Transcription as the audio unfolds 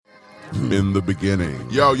In the beginning,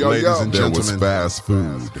 ladies and there gentlemen, was fast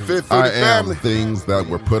food. Fit Foodie I family. am things that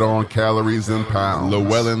were put on calories and pounds.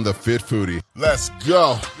 Llewellyn the Fit Foodie. Let's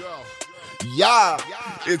go. Yeah,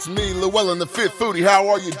 it's me, Llewellyn the Fit Foodie. How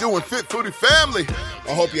are you doing, Fit Foodie family?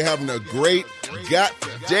 I hope you're having a great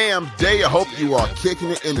goddamn day. I hope you are kicking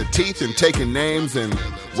it in the teeth and taking names and,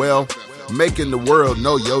 well, making the world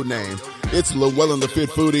know your name. It's Llewellyn the Fit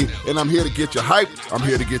Foodie, and I'm here to get you hyped. I'm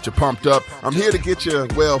here to get you pumped up. I'm here to get you,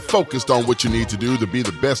 well, focused on what you need to do to be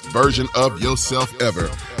the best version of yourself ever.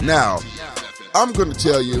 Now, I'm going to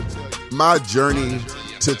tell you, my journey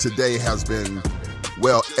to today has been,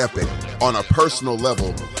 well, epic. On a personal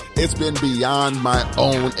level, it's been beyond my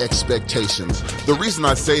own expectations. The reason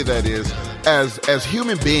I say that is, as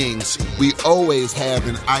human beings, we always have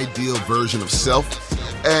an ideal version of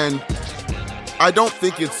self, and I don't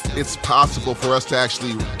think it's possible for us to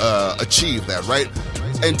actually achieve that, right?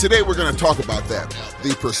 And today we're going to talk about that,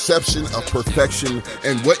 the perception of perfection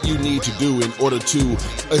and what you need to do in order to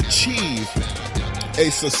achieve a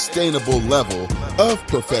sustainable level of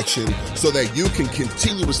perfection so that you can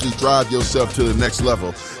continuously drive yourself to the next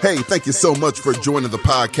level. Hey, thank you so much for joining the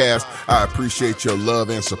podcast. I appreciate your love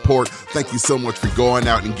and support. Thank you so much for going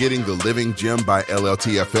out and getting The Living Gem by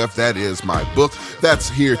LLTFF. That is my book. That's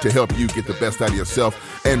here to help you get the best out of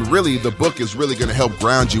yourself. And really, the book is really going to help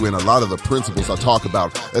ground you in a lot of the principles I talk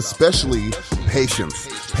about, especially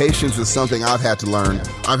patience. Patience is something I've had to learn.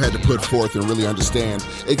 I've had to put forth and really understand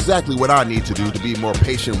exactly what I need to do to be more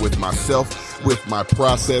patient with myself, with my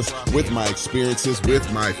process, with my experiences, with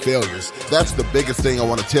my failures. That's the biggest thing I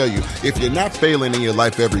want to tell you. If you're not failing in your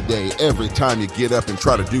life every day, every time you get up and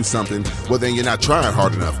try to do something, well, then you're not trying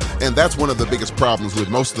hard enough. And that's one of the biggest problems with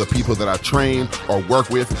most of the people that I train or work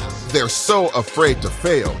with. They're so afraid to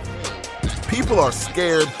fail. People are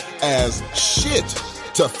scared as shit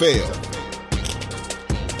to fail.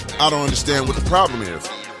 I don't understand what the problem is.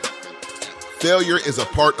 Failure is a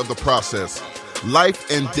part of the process. Life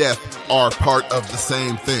and death are part of the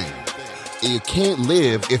same thing. You can't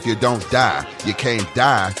live if you don't die. You can't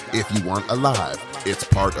die if you weren't alive. It's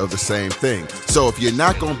part of the same thing. So if you're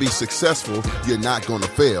not going to be successful, you're not going to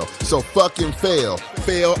fail. So fucking fail.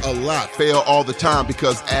 Fail a lot. Fail all the time,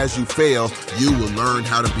 because as you fail, you will learn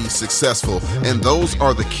how to be successful. And those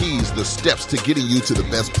are the keys, the steps to getting you to the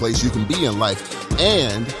best place you can be in life.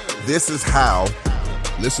 And this is how,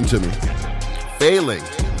 listen to me, failing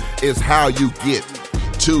is how you get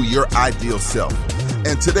to your ideal self.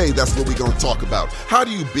 And today, that's what we're going to talk about. How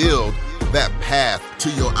do you build that path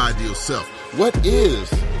to your ideal self? What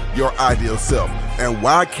is your ideal self? And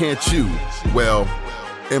why can't you, well,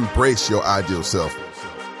 embrace your ideal self?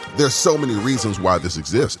 There's so many reasons why this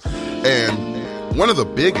exists. And one of the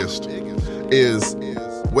biggest is,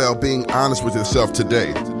 well, being honest with yourself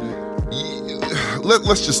today.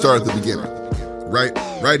 Let's just start at the beginning,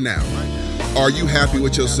 right now. Are you happy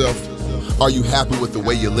with yourself? Are you happy with the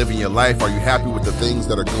way you're living your life? Are you happy with the things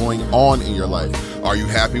that are going on in your life? Are you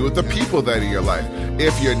happy with the people that are in your life?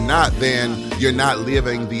 If you're not, then you're not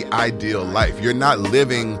living the ideal life. You're not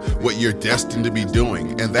living what you're destined to be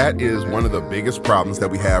doing. And that is one of the biggest problems that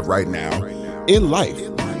we have right now in life.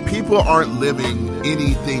 People aren't living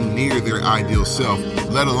anything near their ideal self,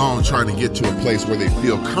 let alone trying to get to a place where they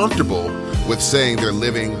feel comfortable with saying they're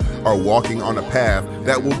living or walking on a path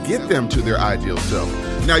that will get them to their ideal self.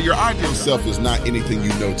 Now, your ideal self is not anything you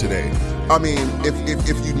know today. I mean,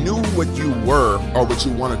 if you knew what you were or what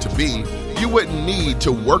you wanted to be, you wouldn't need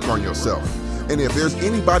to work on yourself. And if there's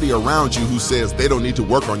anybody around you who says they don't need to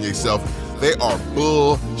work on yourself, they are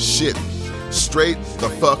bullshit. Straight the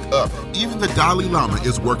fuck up. Even the Dalai Lama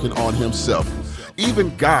is working on himself.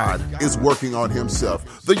 Even God is working on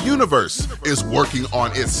himself. The universe is working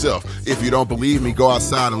on itself. If you don't believe me, go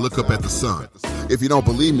outside and look up at the sun. If you don't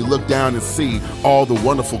believe me, look down and see all the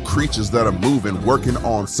wonderful creatures that are moving, working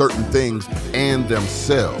on certain things and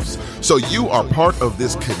themselves. So you are part of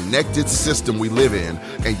this connected system we live in,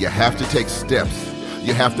 and you have to take steps.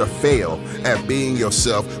 You have to fail at being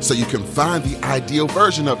yourself so you can find the ideal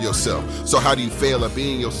version of yourself. So how do you fail at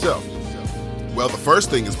being yourself? Well, the first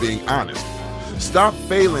thing is being honest. Stop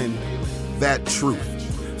failing that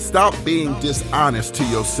truth. Stop being dishonest to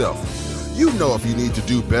yourself. You know if you need to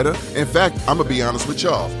do better. In fact, I'm going to be honest with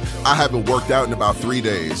y'all. I haven't worked out in about 3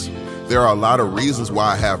 days. There are a lot of reasons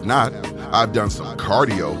why I have not. I've done some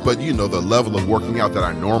cardio, but you know, the level of working out that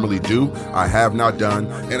I normally do, I have not done.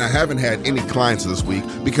 And I haven't had any clients this week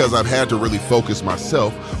because I've had to really focus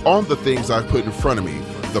myself on the things I've put in front of me.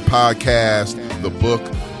 The podcast, the book,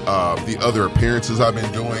 the other appearances I've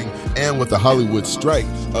been doing, and with the Hollywood strike,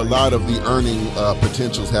 a lot of the earning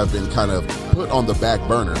potentials have been kind of put on the back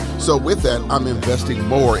burner. So with that, I'm investing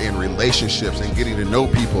more in relationships and getting to know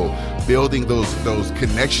people, building those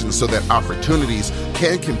connections so that opportunities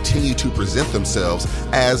can continue to present themselves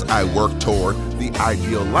as I work toward the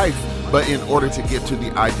ideal life. But in order to get to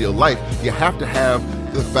the ideal life, you have to have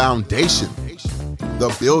the foundation,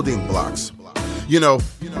 the building blocks. You know,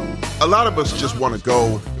 a lot of us just want to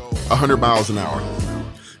go 100 miles an hour.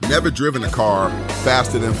 Never driven a car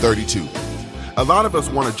faster than 32. A lot of us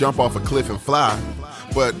want to jump off a cliff and fly,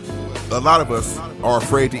 but a lot of us are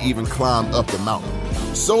afraid to even climb up the mountain.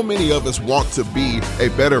 So many of us want to be a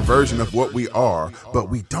better version of what we are, but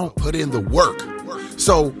we don't put in the work.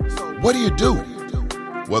 So what do?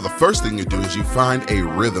 Well, the first thing you do is you find a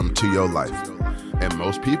rhythm to your life. And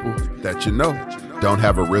most people that you know don't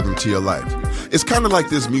have a rhythm to your life. It's kind of like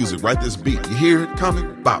this music, right? This beat. You hear it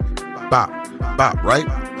coming? Bop, bop, bop, right?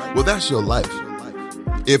 Well, that's your life.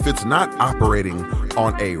 If it's not operating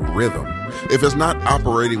on a rhythm, if it's not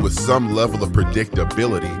operating with some level of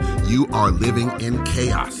predictability, you are living in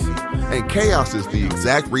chaos. And chaos is the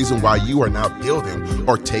exact reason why you are now building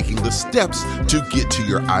or taking the steps to get to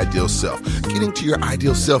your ideal self. Getting to your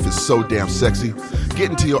ideal self is so damn sexy.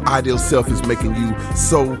 Getting to your ideal self is making you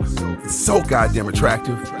so goddamn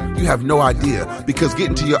attractive. You have no idea, because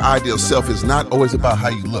getting to your ideal self is not always about how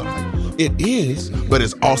you look. It is, but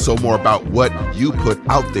it's also more about what you put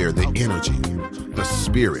out there, the energy, the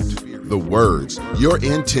spirit, the words, your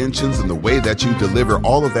intentions, and the way that you deliver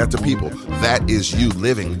all of that to people. That is you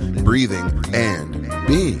living, breathing, and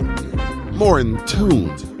being more in tune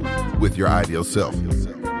with your ideal self.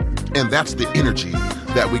 And that's the energy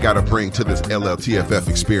that we got to bring to this LLTFF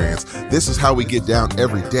experience. This is how we get down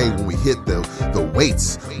every day when we hit the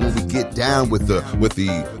weights, when we get down with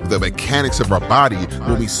the mechanics of our body,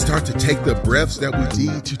 when we start to take the breaths that we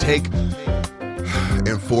need to take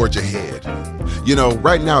and forge ahead. You know,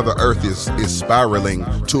 right now the earth is spiraling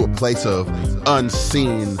to a place of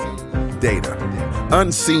unseen data.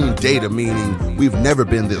 Unseen data meaning we've never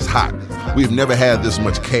been this hot. We've never had this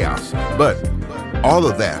much chaos. But all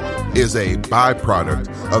of that is a byproduct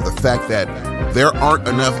of the fact that there aren't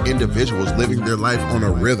enough individuals living their life on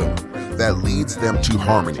a rhythm that leads them to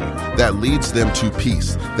harmony, that leads them to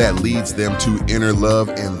peace, that leads them to inner love.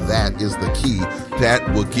 And that is the key that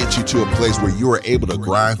will get you to a place where you are able to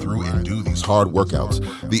grind through and do these hard workouts.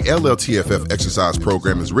 The LLTFF exercise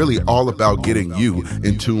program is really all about getting you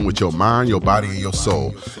in tune with your mind, your body, and your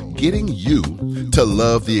soul, getting you to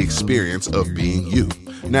love the experience of being you.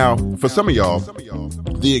 Now, for some of y'all,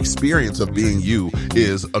 the experience of being you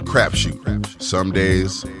is a crapshoot. Some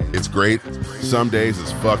days it's great, some days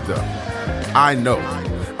it's fucked up. I know.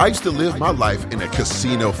 I used to live my life in a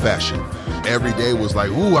casino fashion. Every day was like,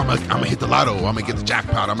 ooh, I'm gonna hit the lotto, I'm gonna get the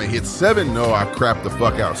jackpot, I'm gonna hit 7. No, I crapped the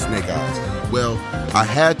fuck out, snake eyes. Well, I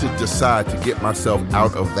had to decide to get myself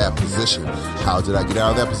out of that position. How did I get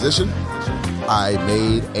out of that position? I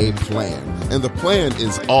made a plan. And the plan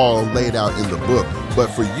is all laid out in the book. But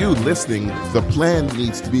for you listening, the plan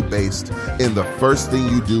needs to be based in the first thing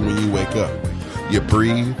you do when you wake up. You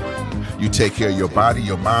breathe, you take care of your body,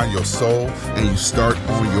 your mind, your soul, and you start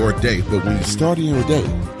on your day. But when you start on your day,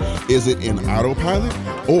 is it in autopilot,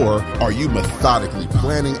 or are you methodically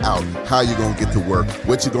planning out how you're going to get to work,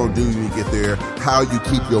 what you're going to do when you get there, how you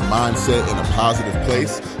keep your mindset in a positive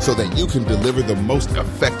place so that you can deliver the most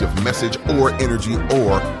effective message or energy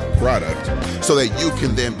or product, so that you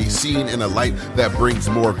can then be seen in a light that brings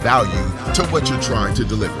more value to what you're trying to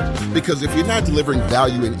deliver? Because if you're not delivering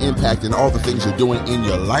value and impact in all the things you're doing in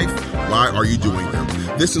your life, why are you doing them?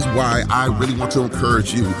 This is why I really want to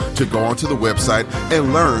encourage you to go onto the website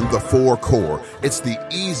and learn the 4 core. It's the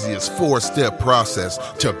easiest 4-step process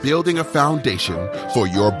to building a foundation for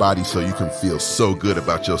your body so you can feel so good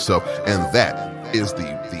about yourself. And that is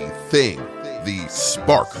the thing, the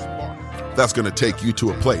spark that's going to take you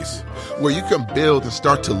to a place where you can build and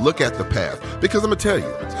start to look at the path. Because I'm going to tell you,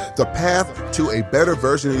 the path to a better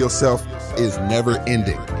version of yourself is never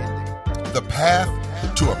ending. The path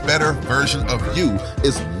to a better version of you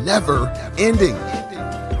is never ending.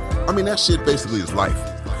 I mean, that shit basically is life.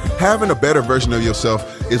 Having a better version of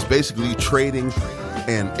yourself is basically trading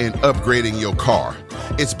and upgrading your car.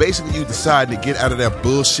 It's basically you deciding to get out of that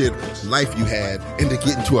bullshit life you had and to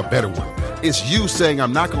get into a better one. It's you saying,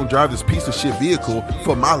 I'm not going to drive this piece of shit vehicle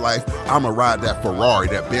for my life. I'm going to ride that Ferrari,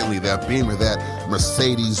 that Bentley, that Beamer, that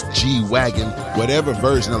Mercedes G-Wagon, whatever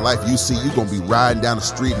version of life you see. You're going to be riding down the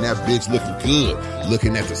street and that bitch looking good,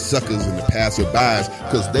 looking at the suckers and the passerbys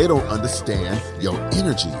because they don't understand your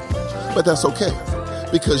energy. But that's okay,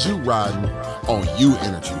 because you riding on you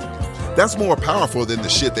energy. That's more powerful than the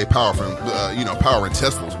shit they power in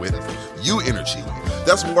Teslas with. You energy.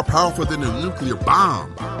 That's more powerful than the nuclear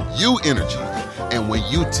bomb. You energy. And when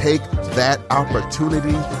you take that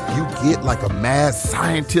opportunity, you get like a mad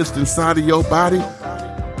scientist inside of your body.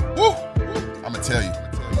 Woo! I'm gonna tell you,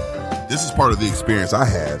 this is part of the experience I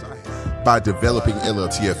had by developing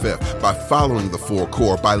LLTFF, by following the 4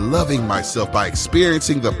 core, by loving myself, by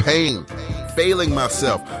experiencing the pain, failing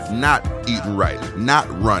myself, not eating right, not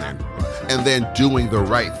running, and then doing the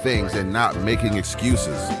right things and not making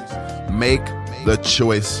excuses. Make the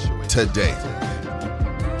choice today.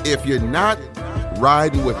 If you're not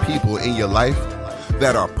riding with people in your life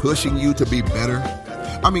that are pushing you to be better,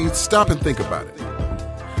 I mean, stop and think about it.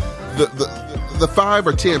 The 5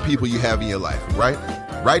 or 10 people you have in your life,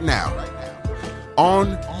 right now,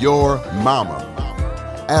 on your mama,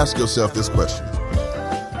 ask yourself this question.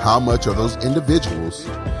 How much are those individuals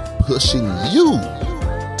pushing you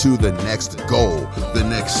to the next goal, the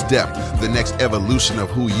next step, the next evolution of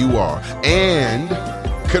who you are? And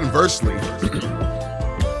conversely,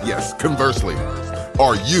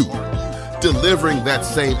 are you delivering that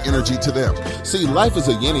same energy to them? See, life is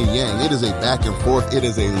a yin and yang. It is a back and forth. It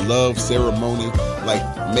is a love ceremony, like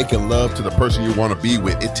making love to the person you want to be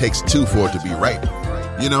with. It takes 2 for it to be right.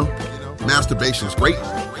 You know, masturbation is great,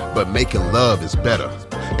 but making love is better.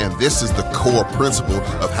 And this is the core principle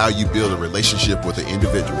of how you build a relationship with an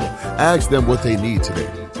individual. Ask them what they need today,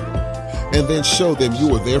 and then show them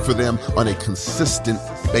you are there for them on a consistent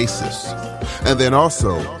basis. And then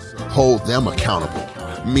also hold them accountable,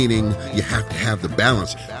 meaning you have to have the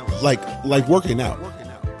balance, like working out.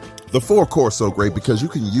 The 4 core is so great because you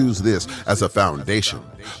can use this as a foundation.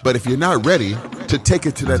 But if you're not ready to take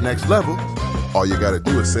it to that next level, all you got to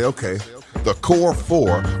do is say, okay, the core 4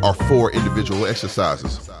 are 4 individual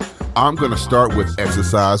exercises. I'm going to start with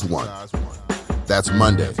exercise 1. That's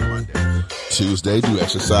Monday. Tuesday, do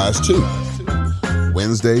exercise 2.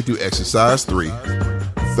 Wednesday, do exercise 3.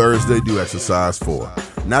 Thursday, do exercise 4.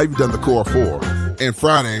 Now you've done the core 4. And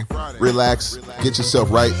Friday, relax, get yourself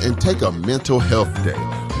right, and take a mental health day.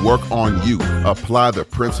 Work on you. Apply the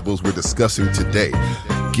principles we're discussing today.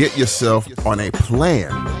 Get yourself on a plan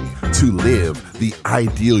to live the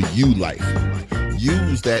ideal you life.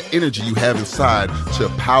 Use that energy you have inside to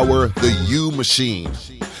power the you machine.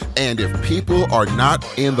 And if people are not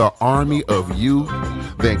in the army of you,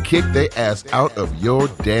 then kick their ass out of your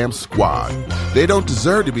damn squad. They don't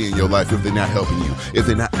deserve to be in your life if they're not helping you, if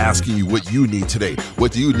they're not asking you what you need today.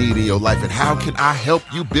 What do you need in your life, and how can I help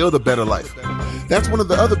you build a better life? That's one of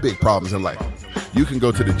the other big problems in life. You can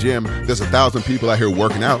go to the gym, there's 1,000 people out here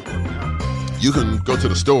working out. You can go to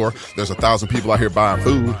the store, there's 1,000 people out here buying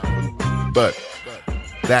food. But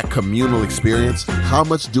that communal experience, how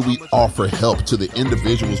much do we offer help to the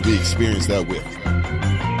individuals we experience that with?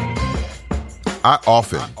 I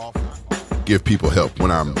often give people help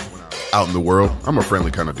when I'm out in the world. I'm a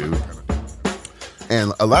friendly kind of dude.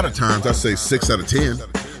 And a lot of times, I say 6 out of 10,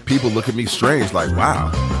 people look at me strange, like,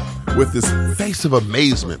 wow, with this face of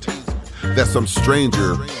amazement that some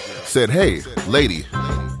stranger said, hey, lady,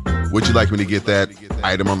 would you like me to get that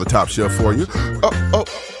item on the top shelf for you? Oh,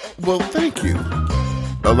 well, thank you.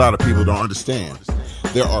 A lot of people don't understand.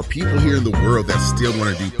 There are people here in the world that still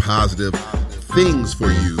want to do positive things for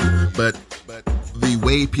you, but the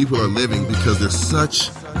way people are living, because there's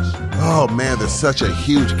such a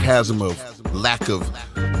huge chasm of lack of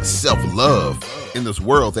self-love in this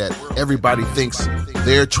world that everybody thinks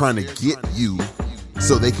they're trying to get you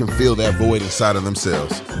so they can fill that void inside of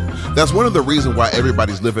themselves. That's one of the reasons why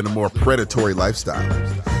everybody's living a more predatory lifestyle.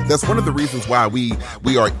 That's one of the reasons why we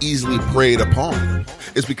are easily preyed upon.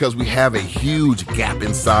 It's because we have a huge gap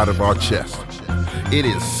inside of our chest. It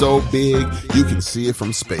is so big, you can see it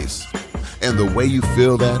from space. And the way you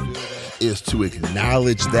feel that is to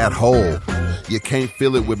acknowledge that hole. You can't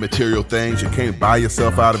fill it with material things. You can't buy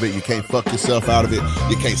yourself out of it. You can't fuck yourself out of it.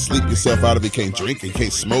 You can't sleep yourself out of it. You can't drink. You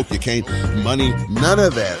can't smoke. You can't money. None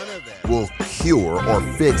of that will cure or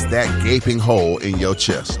fix that gaping hole in your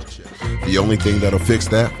chest. The only thing that'll fix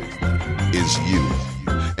that is you.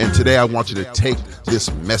 And today I want you to take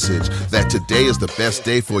this message that today is the best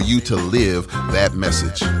day for you to live that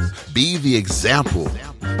message. Be the example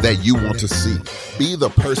that you want to see. Be the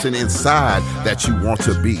person inside that you want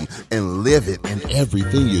to be, and live it in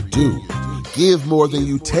everything you do. Give more than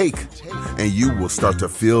you take, and you will start to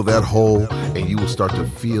fill that hole, and you will start to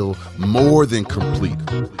feel more than complete.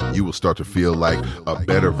 You will start to feel like a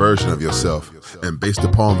better version of yourself. And based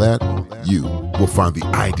upon that, you will find the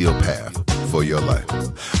ideal path for your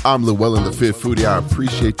life. I'm Llewellyn, the Fit Foodie. I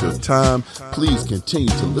appreciate your time. Please continue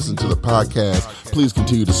to listen to the podcast. Please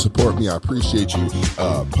continue to support me. I appreciate you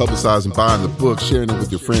publicizing, buying the book, sharing it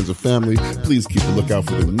with your friends and family. Please keep a lookout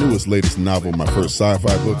for the latest novel, my first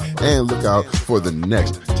sci-fi book, and look out for the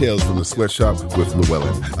next Tales from the Sweatshop with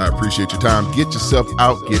Llewellyn. I appreciate your time. Get yourself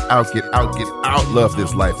out, get out, get out, get out. Love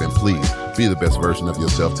this life, and please be the best version of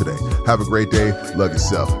yourself today. Have a great day. Love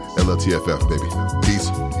yourself. LLTFF, baby. Peace.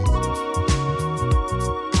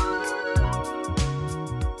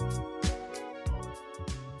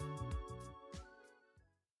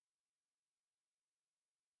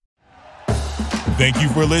 Thank you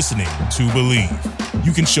for listening to Believe.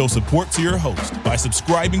 You can show support to your host by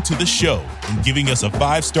subscribing to the show and giving us a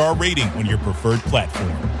 5-star rating on your preferred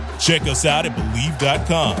platform. Check us out at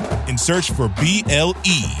Believe.com and search for BLEAV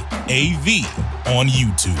on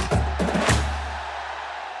YouTube.